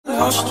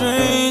no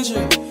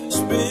stranger.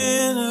 It's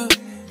been a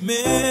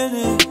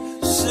minute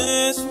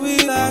since we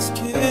last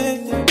kicked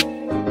it.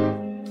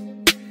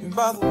 And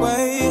by the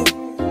way,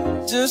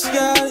 just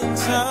got in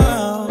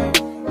town,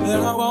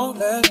 and I won't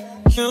let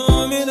you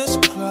in this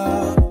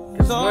club.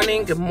 Good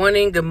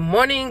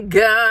morning,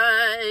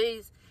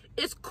 guys.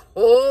 It's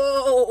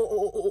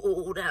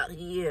cold out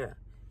here.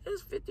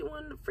 It's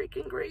 51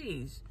 freaking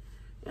degrees.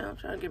 Yeah, I'm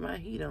trying to get my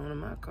heat on in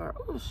my car.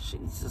 Oh,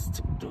 Jesus,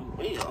 took the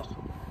wheel.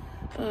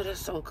 Oh, that's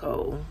so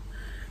cold.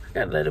 I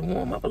gotta let it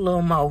warm up a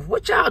little more.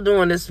 What y'all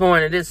doing this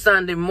morning? This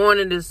Sunday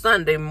morning.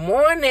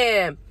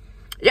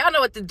 Y'all know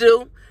what to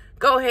do.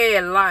 Go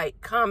ahead, like,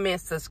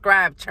 comment,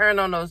 subscribe, turn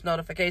on those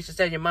notifications.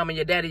 Tell your mama,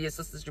 your daddy, your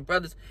sisters, your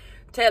brothers.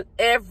 Tell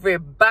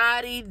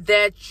everybody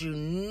that you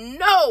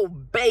know,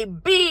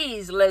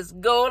 babies. Let's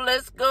go.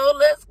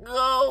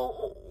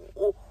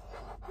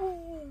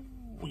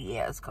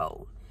 Yeah, it's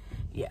cold.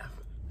 Yeah.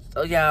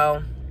 So,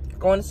 y'all,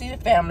 going to see the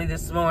family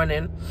this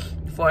morning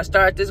before I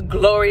start this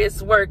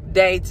glorious work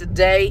day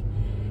today.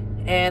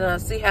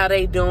 And see how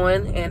they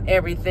doing and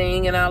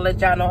everything. And I'll let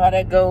y'all know how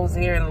that goes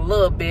here in a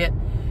little bit.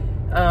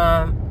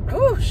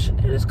 Whoosh,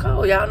 it is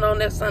cold. Y'all know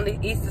next Sunday,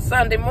 Easter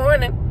Sunday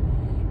morning.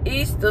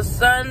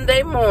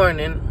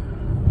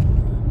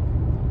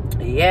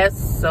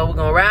 Yes, so we're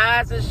going to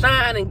rise and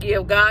shine and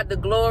give God the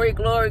glory.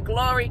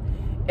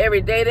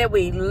 Every day that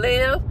we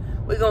live,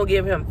 we're going to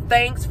give him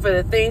thanks for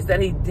the things that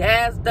he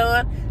has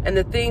done and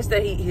the things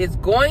that he is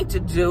going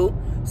to do.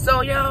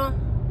 So, y'all,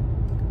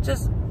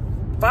 just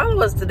follow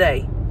us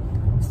today.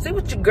 See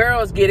what your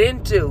girls get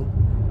into,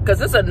 because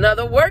it's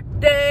another work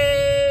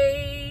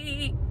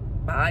day.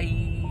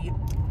 Bye.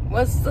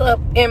 What's up,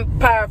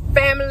 Empire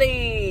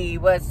family?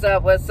 What's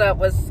up?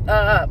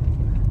 Y'all,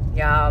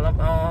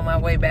 I'm on my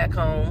way back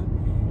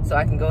home so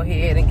I can go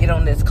ahead and get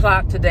on this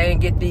clock today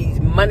and get these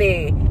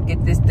money,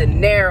 get this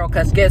dinero,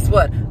 because guess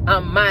what?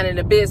 I'm minding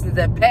the business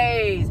that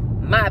pays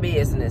my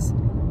business.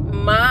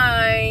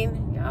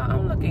 Mine. Y'all,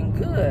 I'm looking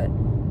good.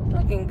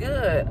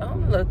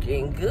 I'm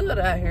looking good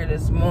out here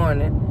this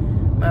morning.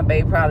 My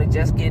babe probably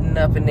just getting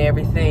up and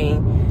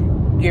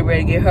everything. Get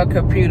ready to get her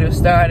computer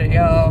started,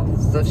 y'all,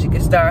 so she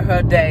can start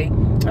her day.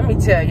 Let me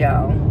tell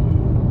y'all,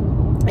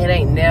 it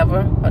ain't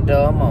never a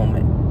dull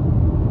moment.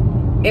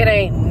 It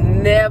ain't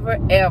never,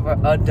 ever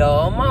a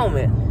dull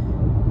moment.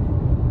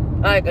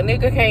 Like, a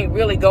nigga can't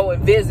really go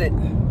and visit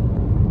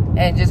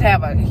and just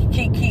have a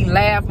kiki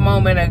laugh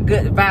moment, a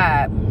good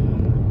vibe.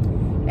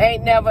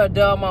 Ain't never a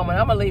dull moment.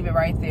 I'm going to leave it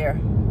right there.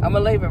 I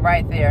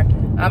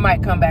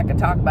might come back and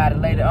talk about it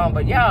later on,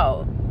 but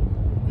y'all,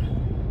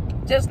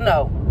 just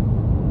know,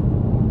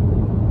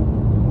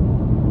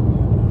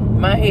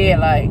 my head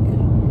like,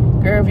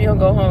 girl, if you don't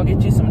go home and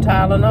get you some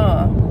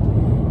Tylenol,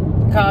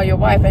 call your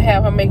wife and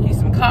have her make you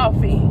some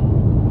coffee,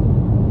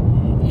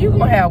 you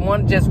gonna have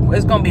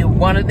it's gonna be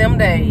one of them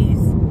days.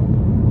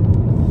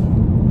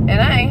 And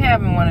I ain't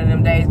having one of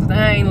them days, because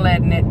I ain't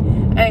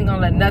gonna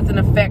let nothing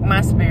affect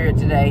my spirit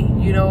today.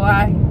 You know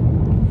why?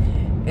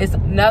 It's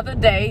another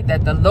day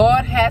that the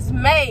Lord has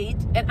made,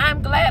 and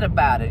I'm glad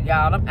about it,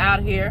 y'all. I'm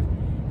out here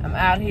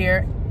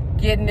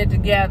getting it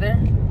together,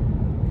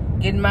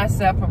 getting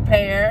myself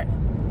prepared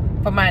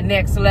for my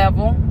next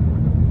level.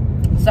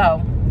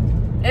 So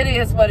it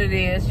is what it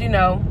is, you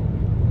know.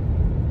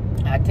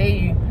 I tell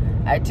you,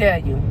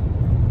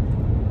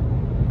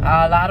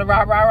 a lot of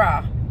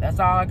rah. That's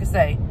all I can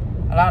say.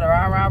 A lot of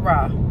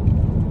rah.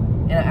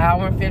 In an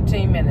hour and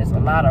 15 minutes, a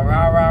lot of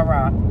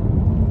rah.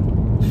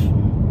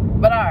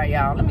 But all right,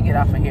 y'all, let me get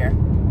off of here.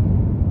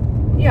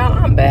 Y'all,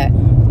 I'm back.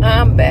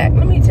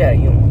 Let me tell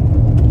you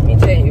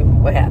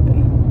what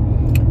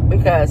happened,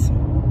 because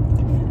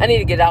I need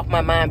to get it off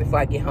my mind before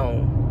I get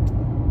home.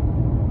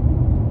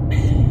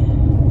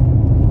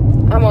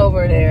 I'm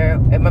over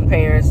there at my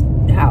parents'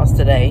 house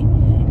today,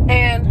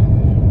 and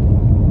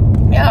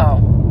y'all,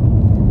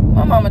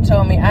 my mama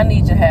told me I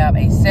need to have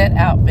a set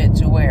outfit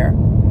to wear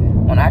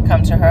when I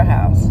come to her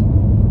house.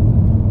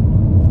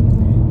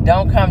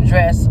 Don't come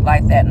dressed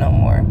like that no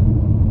more.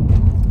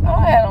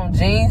 I had on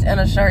jeans and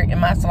a shirt and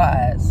my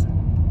slides.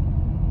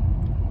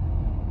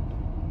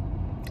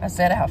 A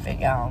set outfit,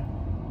 y'all.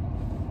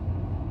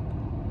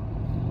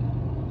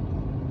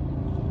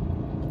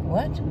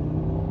 What?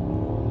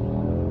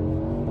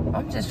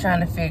 I'm just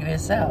trying to figure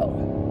this out.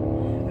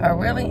 I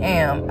really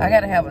am. I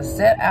gotta have a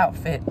set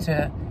outfit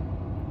to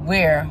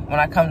wear when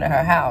I come to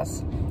her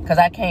house, because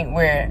I can't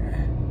wear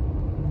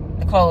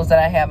the clothes that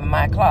I have in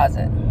my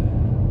closet,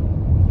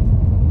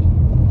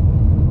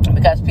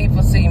 because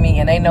people see me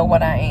and they know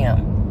what I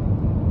am.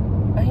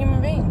 A human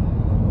being.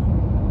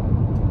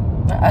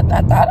 I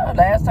thought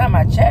last time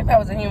I checked I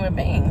was a human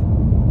being.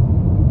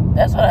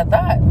 That's what I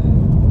thought.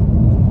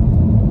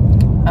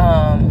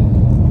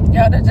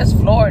 Y'all, that just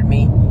floored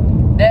me.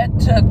 That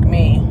took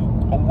me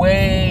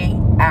way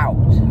out.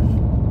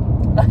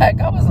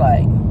 Like, I was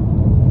like,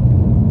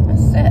 a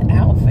set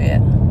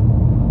outfit.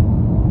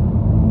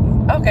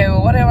 Okay,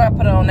 well, whatever I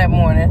put on that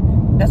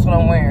morning, that's what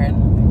I'm wearing.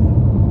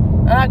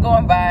 I'm not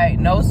going by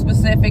no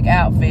specific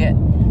outfit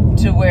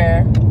to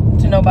wear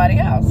to nobody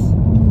else.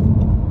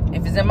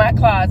 If it's in my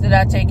closet,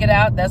 I take it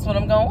out. That's what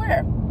I'm going to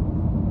wear.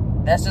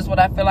 That's just what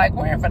I feel like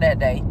wearing for that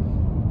day.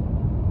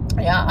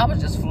 Yeah, I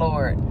was just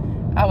floored.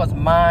 I was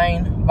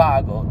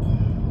mind-boggled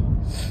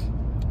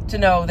to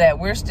know that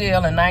we're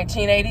still in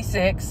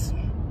 1986.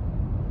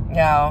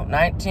 Y'all,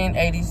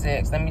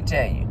 1986, let me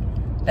tell you.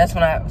 That's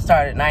when I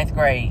started 9th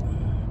grade.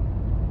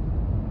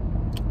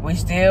 We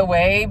still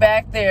way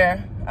back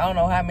there. I don't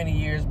know how many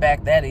years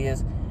back that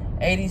is.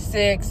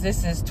 86,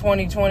 this is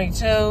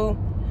 2022.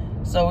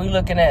 So we're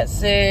looking at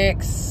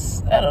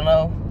 36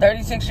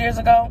 years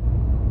ago.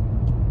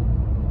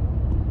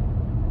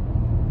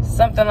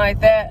 Something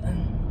like that.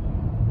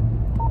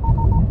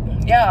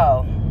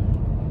 Yo,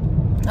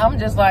 I'm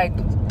just like,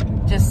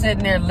 just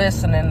sitting there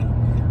listening.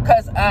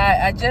 Because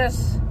I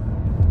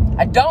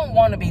don't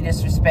want to be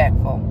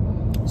disrespectful.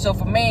 So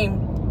for me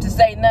to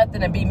say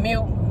nothing and be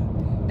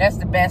mute, that's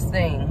the best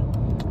thing.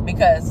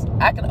 Because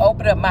I can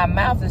open up my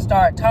mouth and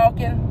start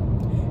talking.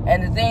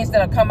 And the things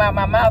that'll come out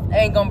my mouth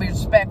ain't going to be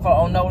respectful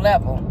on no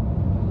level.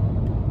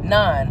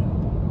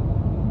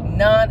 None.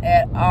 None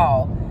at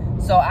all.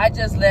 So I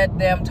just let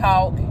them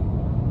talk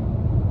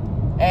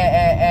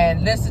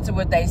and listen to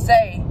what they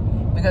say.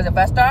 Because if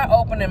I start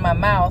opening my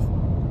mouth,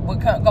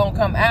 what's going to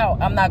come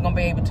out, I'm not going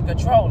to be able to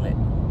control it.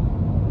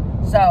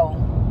 So,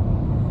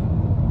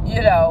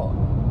 you know,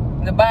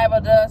 the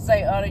Bible does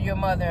say honor your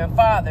mother and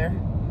father.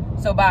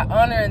 So by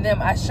honoring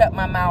them, I shut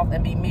my mouth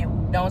and be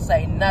mute. Don't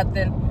say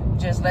nothing.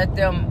 Just let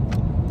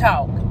them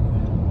talk.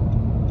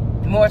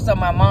 More so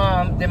my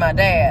mom than my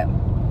dad.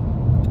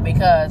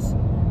 Because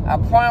I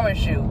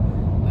promise you,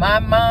 my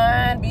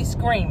mind be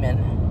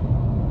screaming.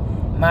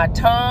 My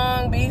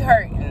tongue be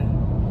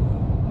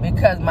hurting.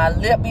 Because my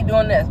lip be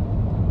doing this.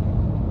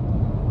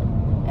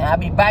 And I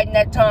be biting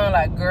that tongue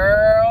like,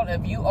 girl,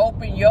 if you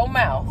open your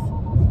mouth.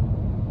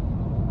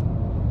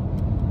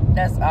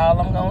 That's all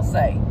I'm going to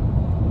say.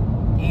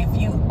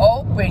 If you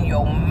open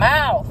your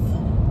mouth.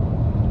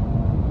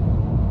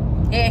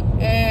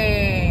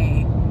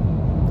 Hey,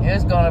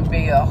 it's going to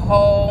be a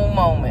whole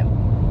moment.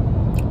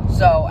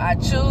 So I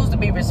choose to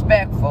be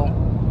respectful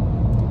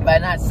by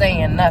not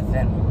saying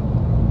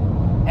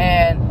nothing.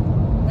 And,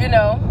 you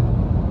know,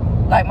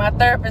 like my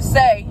therapist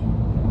say,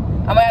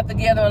 I'm going to have to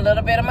give them a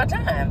little bit of my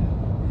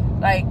time.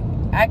 Like,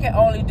 I can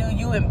only do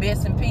you in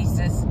bits and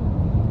pieces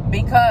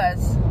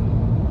because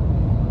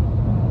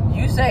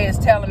you say it's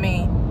telling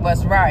me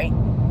what's right.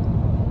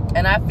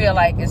 And I feel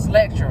like it's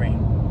lecturing.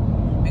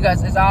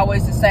 Because it's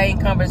always the same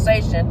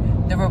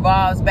conversation that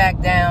revolves back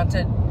down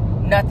to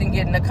nothing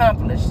getting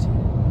accomplished.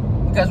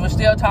 Because we're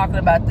still talking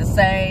about the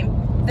same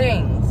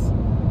things.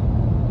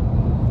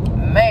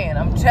 Man,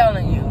 I'm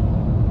telling you.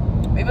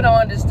 People don't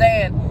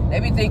understand.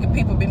 They be thinking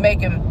people be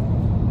making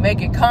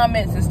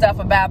comments and stuff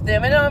about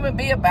them. It don't even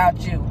be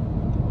about you.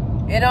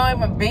 It don't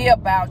even be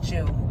about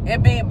you.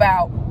 It be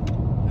about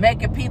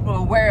making people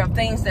aware of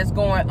things that's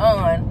going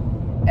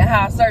on and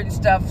how certain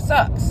stuff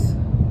sucks.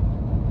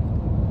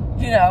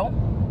 You know?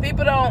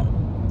 People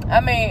don't, I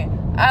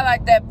mean, I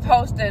like that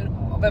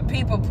posting that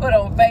people put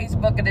on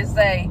Facebook and they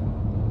say,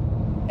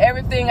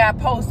 everything I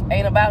post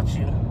ain't about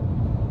you.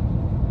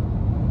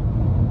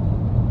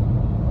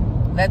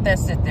 Let that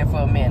sit there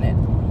for a minute.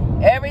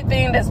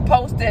 Everything that's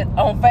posted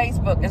on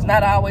Facebook is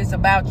not always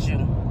about you.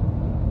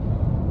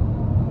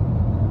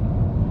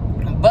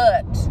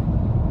 But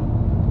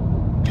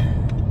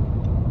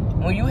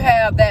when you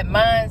have that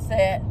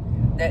mindset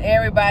that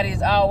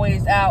everybody's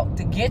always out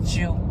to get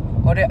you,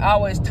 or they're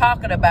always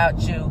talking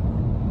about you,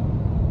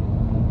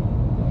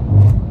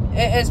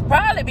 it's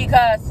probably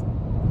because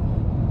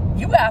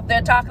you out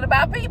there talking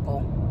about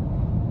people.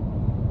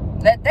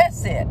 Let that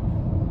sit.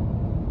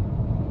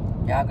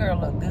 Y'all girl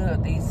look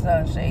good. These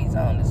sunshades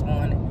on this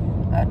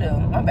morning. I do.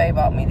 My baby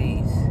bought me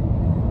these.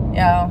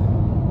 Y'all,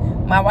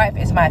 my wife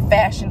is my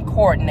fashion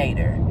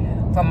coordinator.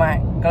 From my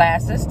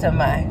glasses to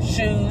my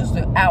shoes,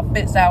 the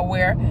outfits I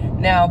wear.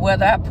 Now,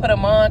 whether I put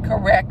them on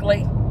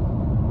correctly,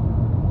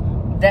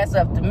 that's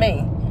up to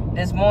me.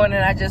 This morning,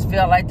 I just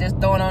feel like just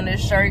throwing on this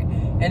shirt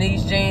and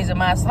these jeans and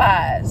my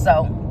slides.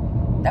 So,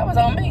 that was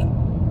on me.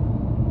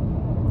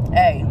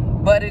 Hey,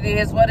 but it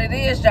is what it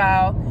is,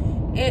 y'all.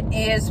 It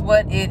is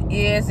what it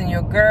is. And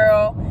your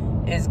girl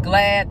is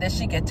glad that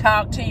she can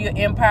talk to your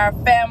Empire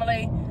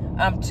family.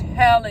 I'm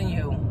telling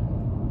you,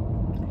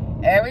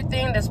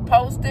 everything that's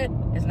posted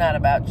is not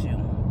about you.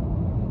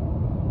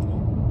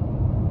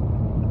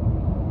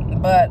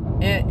 But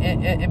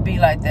it be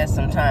like that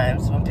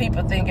sometimes. When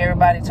people think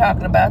everybody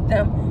talking about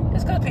them,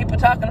 it's because people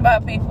talking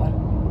about people.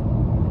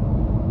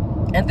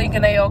 And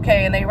thinking they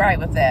okay and they right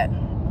with that.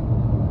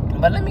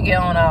 But let me get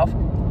on off.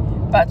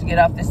 About to get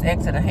off this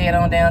exit and head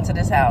on down to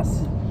this house.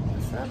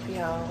 What's up,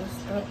 y'all?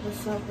 What's up,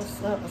 what's up,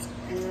 what's up? What's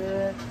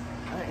good?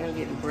 I am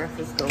getting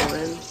breakfast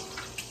going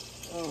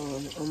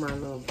on my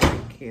little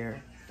break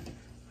here.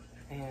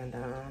 And,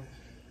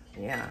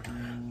 yeah,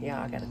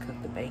 I gotta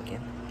cook the bacon.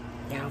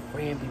 Y'all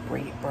friend be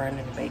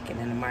burning the bacon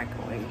in the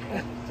microwave.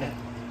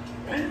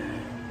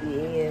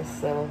 Yeah,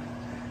 so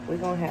we're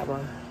gonna have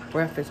a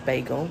breakfast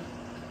bagel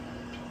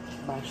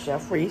by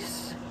Chef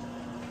Reese.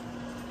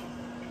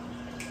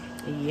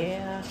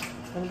 Yeah,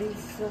 it's gonna be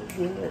so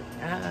good. It's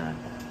gonna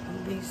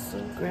be so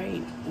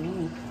great.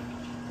 Ooh.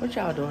 What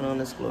y'all doing on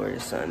this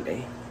glorious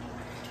Sunday?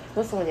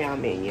 What's on y'all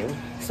menu?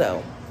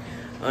 So,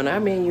 on our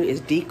menu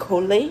is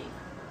decolle,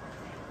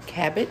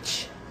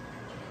 cabbage,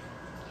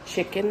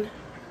 chicken,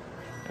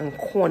 and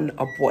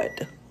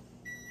cornbread.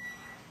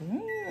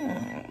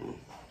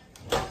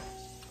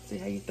 See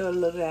how you throw a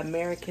little of that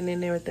American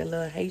in there with that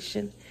little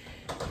Haitian?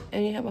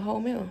 And you have a whole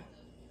meal.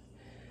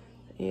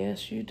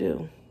 Yes, you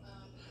do.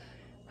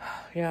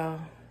 Y'all,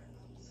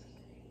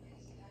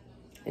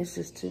 it's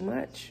just too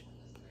much.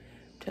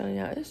 I'm telling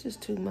y'all, it's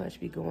just too much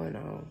be going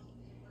on.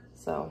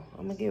 So,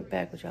 I'm going to get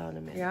back with y'all in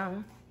a minute.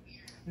 Y'all.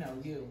 No,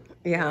 you.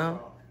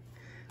 Y'all.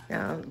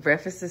 Y'all,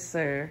 breakfast is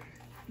served.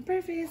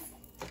 Breakfast.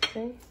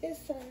 See?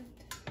 It's served.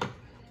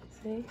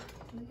 See?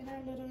 Look at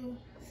our little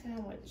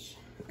sandwich.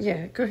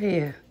 Yeah, go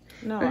ahead.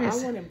 No, go ahead. I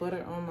wanted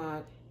butter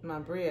on my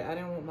bread. I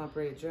didn't want my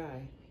bread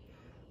dry.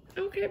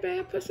 Okay,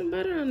 babe, put some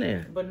butter on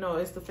there. But no,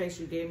 it's the face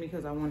you gave me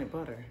because I wanted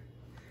butter.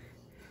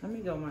 Let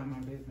me go mind my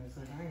business.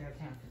 Like, I ain't got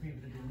time for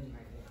people to do me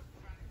like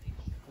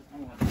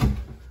that.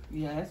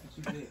 Yeah, that's what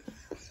you did.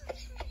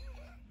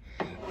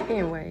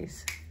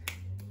 Anyways,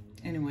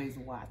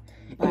 what?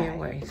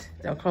 Anyways,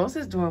 don't close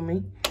this door on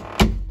me.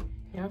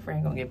 Y'all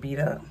friend gonna get beat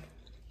up.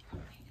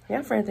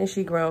 Y'all friend think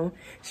she grown.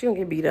 She gonna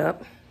get beat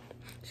up.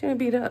 She gonna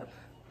beat up.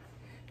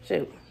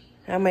 Shoot.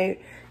 I mean,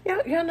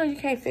 y'all know you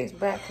can't fix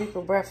black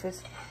people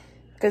breakfast.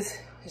 Because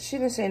she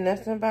didn't say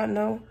nothing about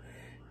no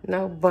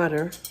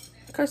butter.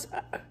 Because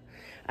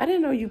I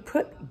didn't know you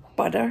put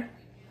butter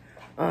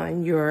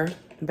on your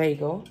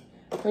bagel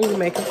when you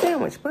make a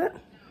sandwich. But,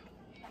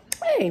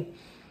 hey,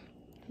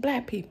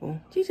 black people,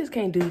 you just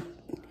can't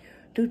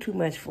do too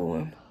much for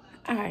them.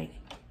 All right.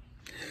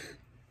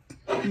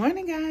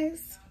 Morning,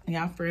 guys.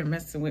 Y'all friend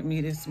messing with me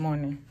this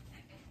morning.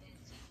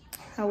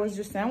 How was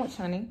your sandwich,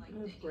 honey?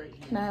 It was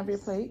great. Can I have your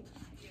plate?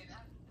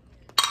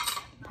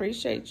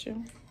 Appreciate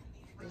you.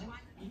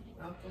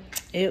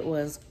 It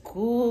was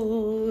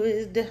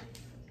good.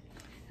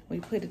 We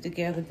put it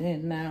together.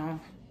 Then now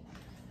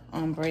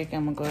on break,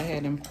 I'm gonna go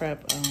ahead and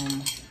prep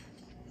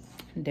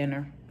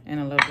dinner in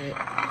a little bit.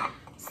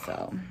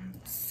 So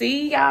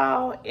see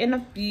y'all in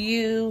a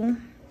few.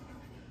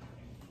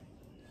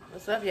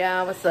 What's up,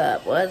 y'all? What's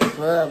up? What's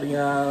up,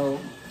 y'all?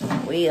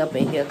 We up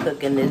in here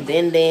cooking this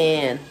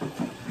din.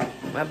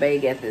 My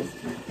baby got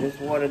this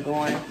water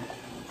going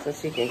so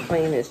she can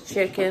clean this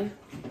chicken.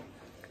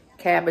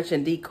 Cabbage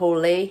and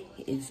decolle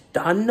is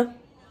done.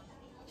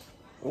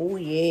 Oh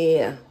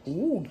yeah.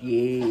 Oh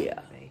yeah.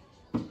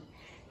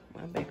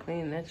 My baby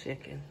cleaning that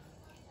chicken.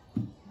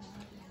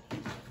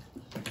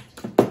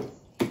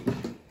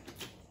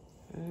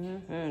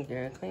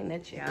 Girl, clean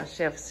that chicken. Our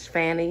Chef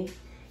Fany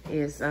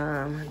is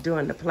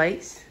doing the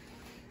plates.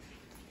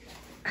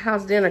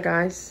 How's dinner,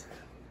 guys?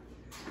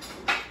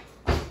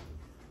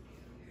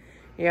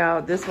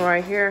 Y'all, this one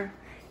right here.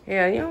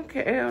 Yeah, you don't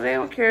care. They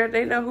don't care.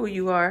 They know who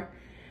you are.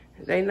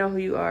 They know who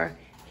you are.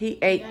 He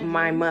ate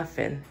my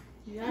muffin.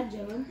 Yeah,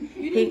 Jalen.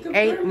 He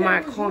ate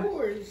my corn.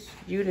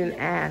 You didn't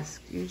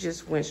ask. You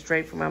just went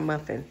straight for my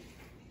muffin.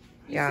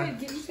 Yeah.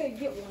 You said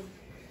get one.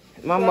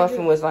 My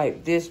muffin was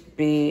like this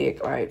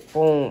big, right?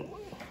 Boom.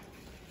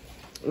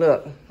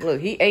 Look,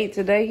 he ate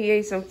today. He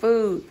ate some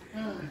food.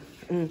 You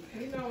know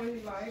what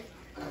he's like.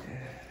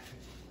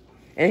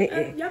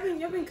 And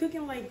Y'all been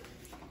cooking like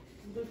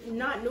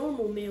not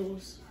normal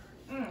meals.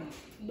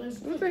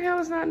 What the hell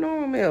is not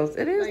normal meals?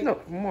 It is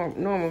like, more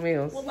normal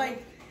meals. Well,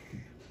 like,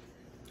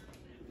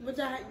 what's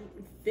that?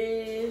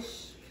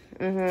 Fish.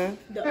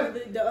 Mm-hmm. The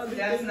other.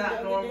 That's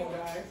not normal,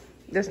 guys.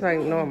 That's not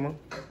normal.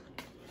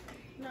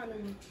 Not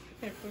normal.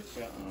 Here, put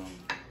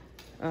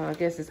your I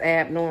guess it's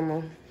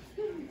abnormal.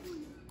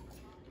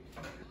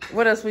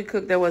 What else we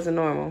cooked that wasn't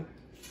normal?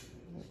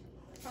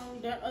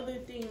 That other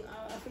thing,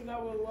 I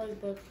forgot what it was,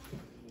 but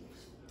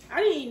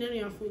I didn't eat none of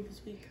your food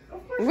this week.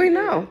 We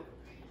know.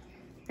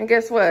 And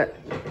guess what?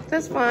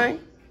 That's fine.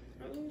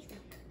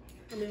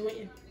 I've been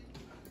waiting.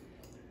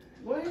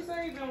 What did he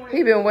say?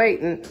 He been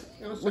waiting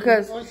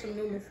because On some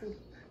normal food.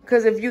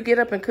 if you get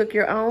up and cook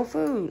your own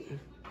food,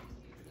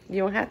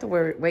 you don't have to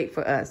wait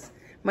for us.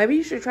 Maybe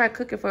you should try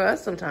cooking for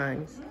us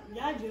sometimes.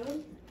 Yeah,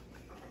 Joe.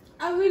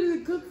 I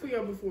literally cooked for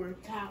y'all before.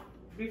 How?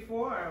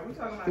 Before?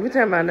 We're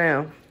talking about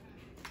now.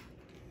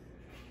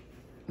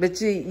 But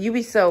you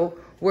be so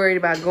worried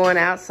about going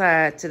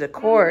outside to the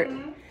court,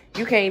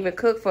 you can't even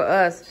cook for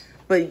us,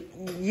 but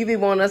you be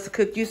wanting us to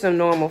cook you some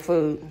normal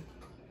food.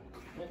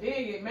 But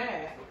then get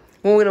mad.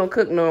 When we don't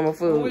cook normal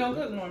food. When we don't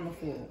cook normal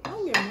food. I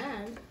don't get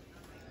mad.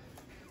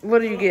 What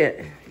do you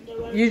get?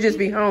 You just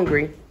be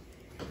hungry.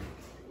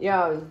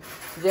 Y'all,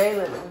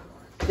 Jalen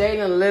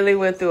literally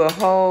went through a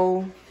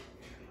whole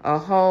I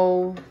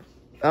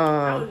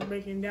was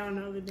breaking down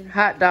the other day.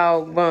 hot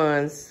dog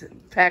buns,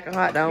 pack of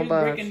hot dog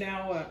buns. Breaking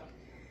down what?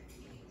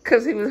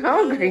 Cause he was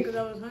hungry. Because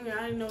I was hungry.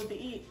 I didn't know what to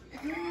eat.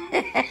 You're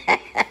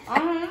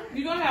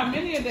gonna have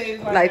many a days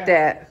like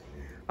that.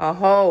 A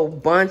whole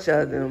bunch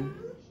of them.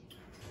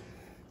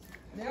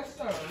 Yes,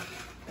 sir.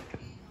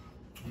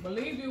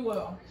 Believe you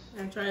will. I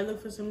I tried to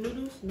look for some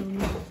noodles. No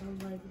noodles. I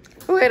was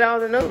like, Who ate all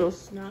the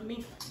noodles? not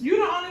me. You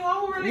the only one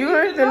who really You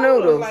eat ate the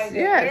noodles, like that.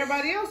 yes.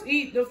 Everybody else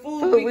eat the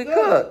food Food we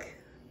cook.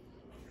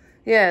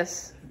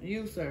 Yes.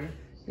 You, sir.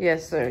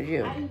 Yes, sir,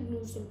 you. I eat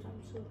noodles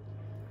sometimes, so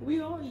we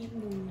all eat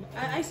noodles.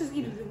 I just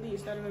eat it the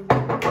least. I don't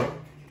remember.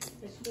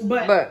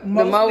 But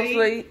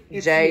mostly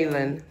it's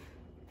Jalen.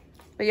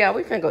 But yeah,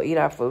 we finna go eat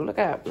our food. Look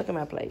at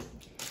my plate.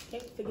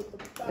 Can't forget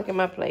the Look at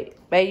my plate.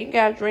 Babe, you can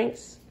get our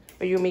drinks?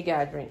 Or you and me get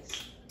our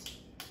drinks?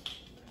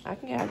 I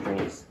can get our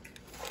drinks.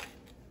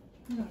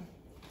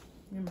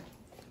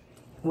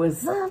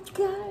 What's up,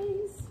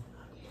 guys?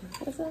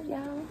 What's up,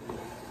 y'all?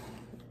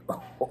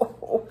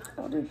 Oh,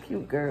 they're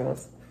cute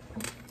girls.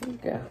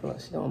 Look,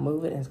 she's gonna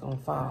move it and it's gonna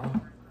fall.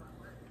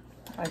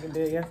 I can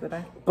do it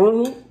yesterday.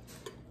 Boom.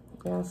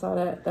 Y'all saw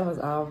that? That was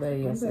all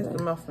day yesterday. That's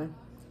the muffin.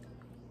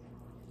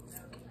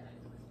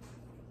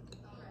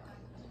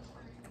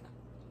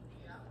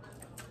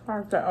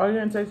 Oh, you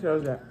didn't taste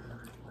those yet.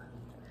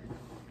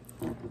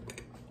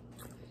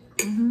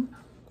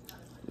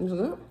 Is it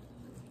good?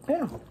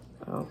 Yeah.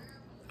 Oh.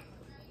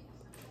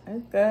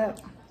 It's good.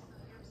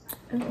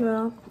 It's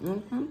good.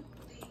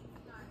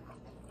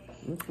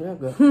 It's real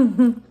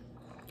good.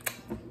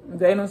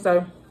 Dana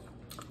say,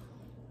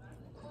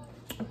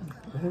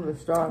 He was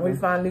starving. we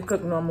finally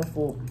cook normal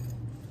food.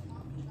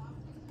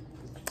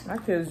 My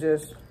kids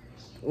just,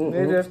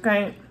 they just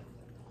can't.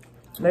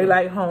 They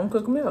like home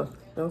cooked meals.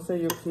 Don't say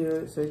your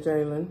kids, say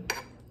Jalen.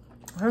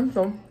 Him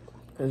too.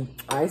 Because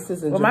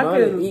Isis and Well, my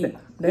Giovanni kids, eat.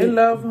 they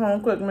love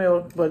home cooked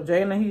meals, but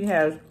Jalen, he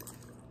has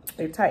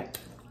a type.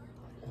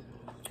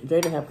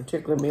 Jaden have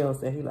particular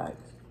meals that he likes.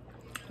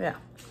 Yeah.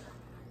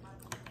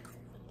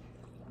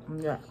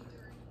 Yeah.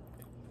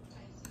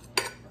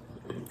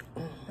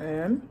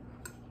 And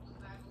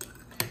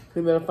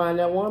We better find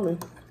that woman.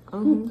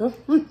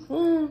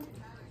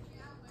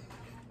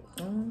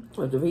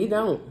 But if he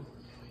don't,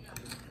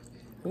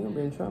 he gonna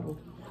be in trouble.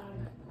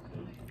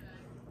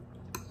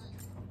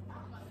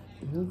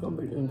 He's gonna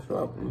be in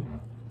trouble.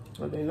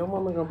 But then no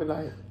woman gonna be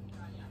like,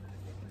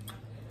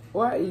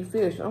 why eat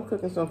fish? I'm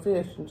cooking some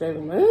fish. And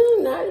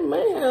Jalen, not in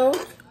my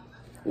house.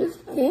 It's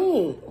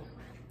pink.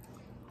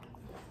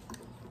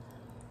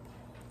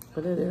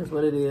 But it is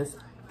what it is.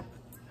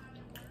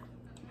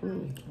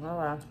 all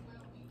right.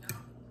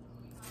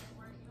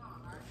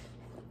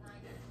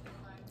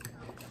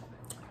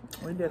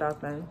 We did our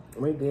thing.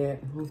 We did.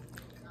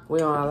 We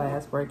on our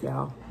last break,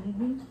 y'all.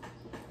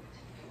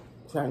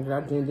 Trying to get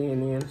our din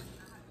in.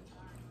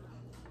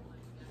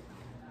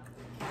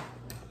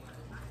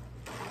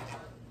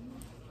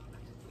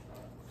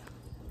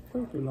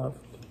 Thank you, love.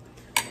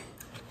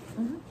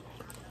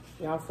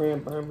 Y'all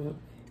friend Birmingham.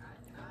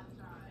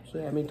 She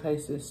had me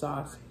taste this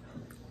sauce.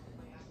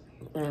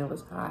 And it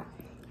was hot.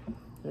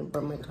 It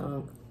burned my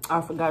tongue.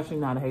 I forgot she's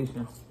not a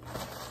Haitian.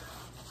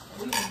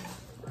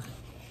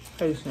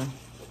 Haitian.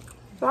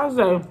 So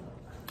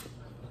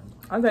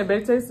I say,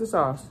 babe, taste the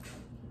sauce.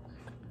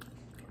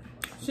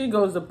 She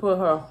goes to put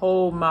her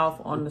whole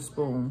mouth on the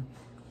spoon.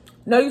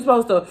 No, you're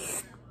supposed to.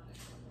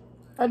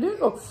 I did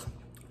go.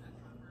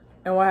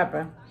 And what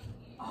happened?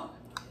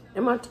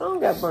 And my tongue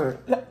got burnt.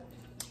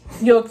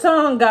 Your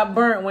tongue got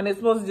burnt when it's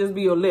supposed to just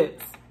be your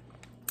lips.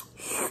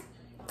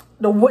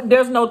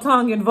 There's no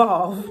tongue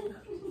involved.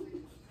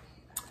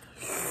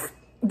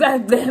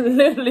 That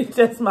literally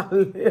just my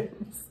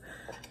lips.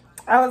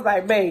 I was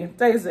like, babe,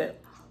 taste it.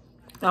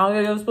 I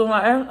don't get a spoon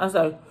like that. I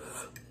said,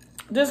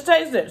 just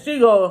taste it. She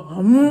goes,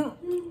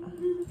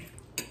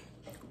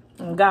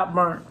 and got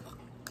burnt.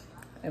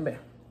 And babe,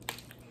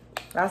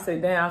 I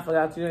said, damn, I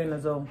forgot you in the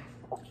zone.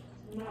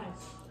 Nice.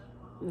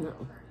 No.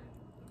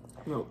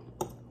 No.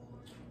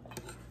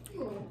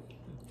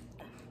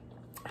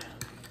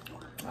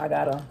 I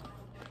gotta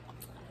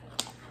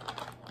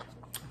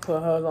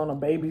put hers on a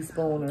baby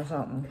spoon or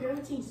something.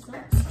 Parenting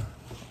sucks.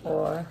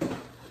 Or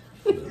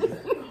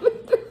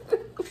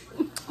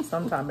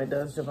sometimes it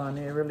does,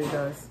 Giovanni. It really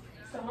does.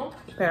 So,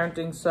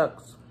 Parenting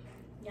sucks.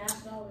 yeah, I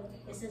saw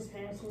it. It says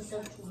parenting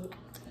sucks.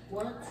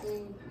 What to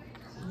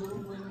do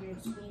when you're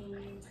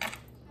teen?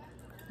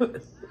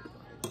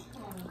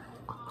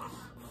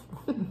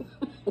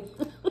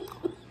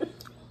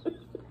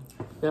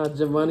 Yeah,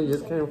 Giovanni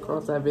just came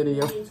across that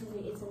video. It's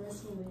a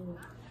listening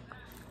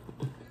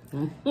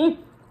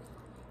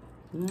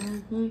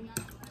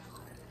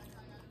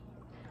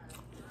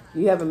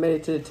You haven't made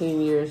it to the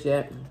 10 years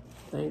yet.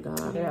 Thank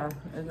God. Yeah,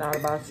 it's not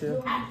about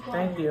you.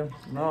 Thank you,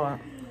 Lord.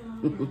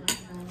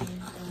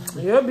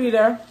 You'll be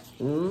there.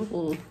 I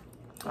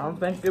don't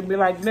think you'll be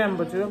like them,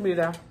 but you'll be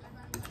there.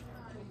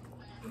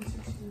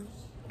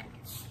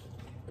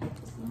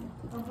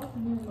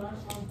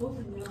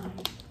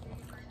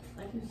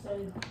 Like you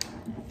said,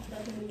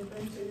 back in the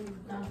adventure,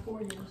 now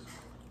 4 years.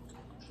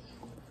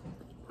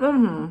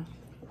 Mm-hmm.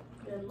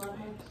 Then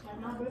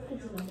my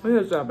birthday's in the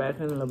We'll start back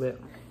in a little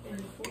bit.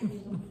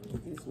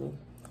 Excuse me.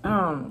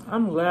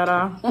 I'm glad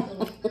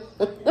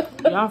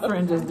y'all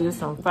friends just did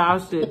some foul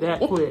shit that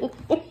quick.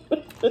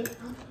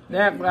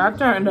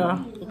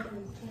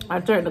 I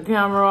turned the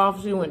camera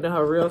off. She went to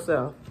her real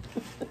self.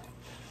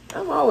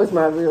 I'm always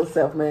my real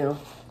self, man.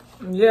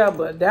 Yeah,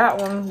 but that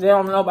one, they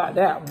don't know about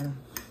that one.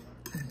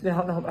 They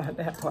don't know about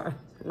that part.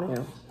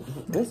 Yeah.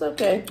 It's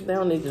okay. They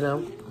don't need to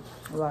know.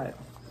 Right.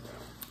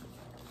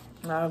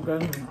 Not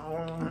good.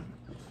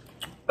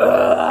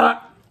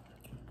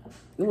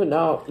 Even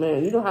though,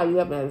 man, you know how you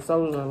haven't had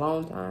soda in a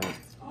long time?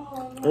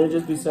 And it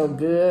just be so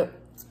good.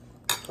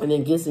 And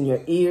then gets in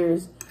your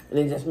ears. And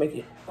then just make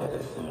it.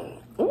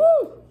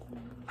 Woo!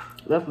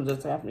 That's what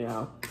just happened,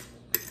 y'all.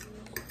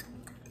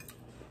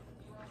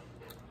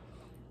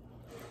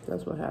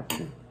 That's what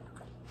happened.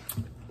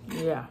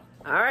 Yeah.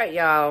 All right,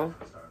 y'all.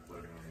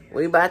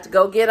 We about to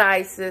go get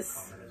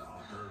ISIS.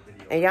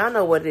 And y'all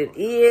know what it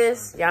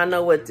is. Y'all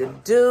know what to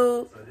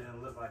do.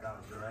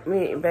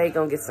 Me and Bae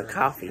gonna get some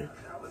coffee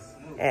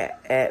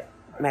at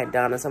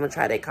McDonald's. I'm gonna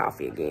try that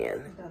coffee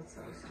again.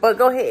 But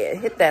go ahead,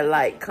 hit that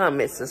like,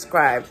 comment,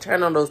 subscribe,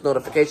 turn on those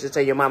notifications.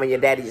 Tell your mama, your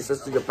daddy, your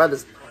sister, your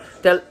brothers.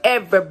 Tell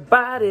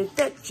everybody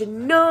that you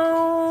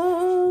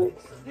know.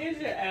 Here's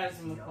your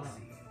asthma pump.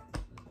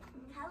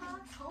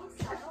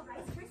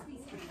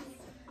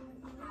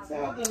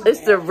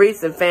 It's the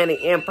Reese and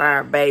Fany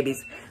Empire,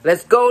 babies.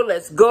 Let's go,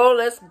 let's go,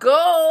 let's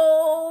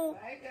go.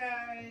 Bye,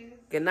 guys.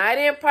 Good night,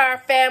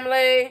 Empire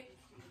family.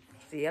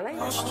 See you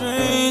later.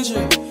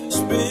 Stranger, it's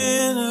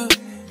been a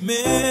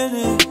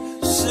minute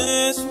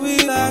since we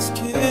last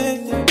kicked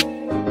it.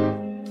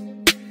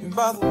 And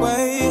by the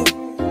way,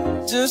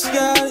 just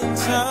got in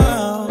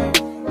town,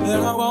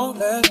 and I won't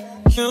let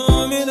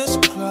cumulus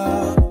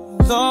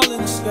clouds all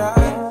in the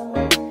sky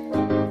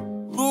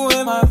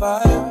ruin my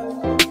vibe.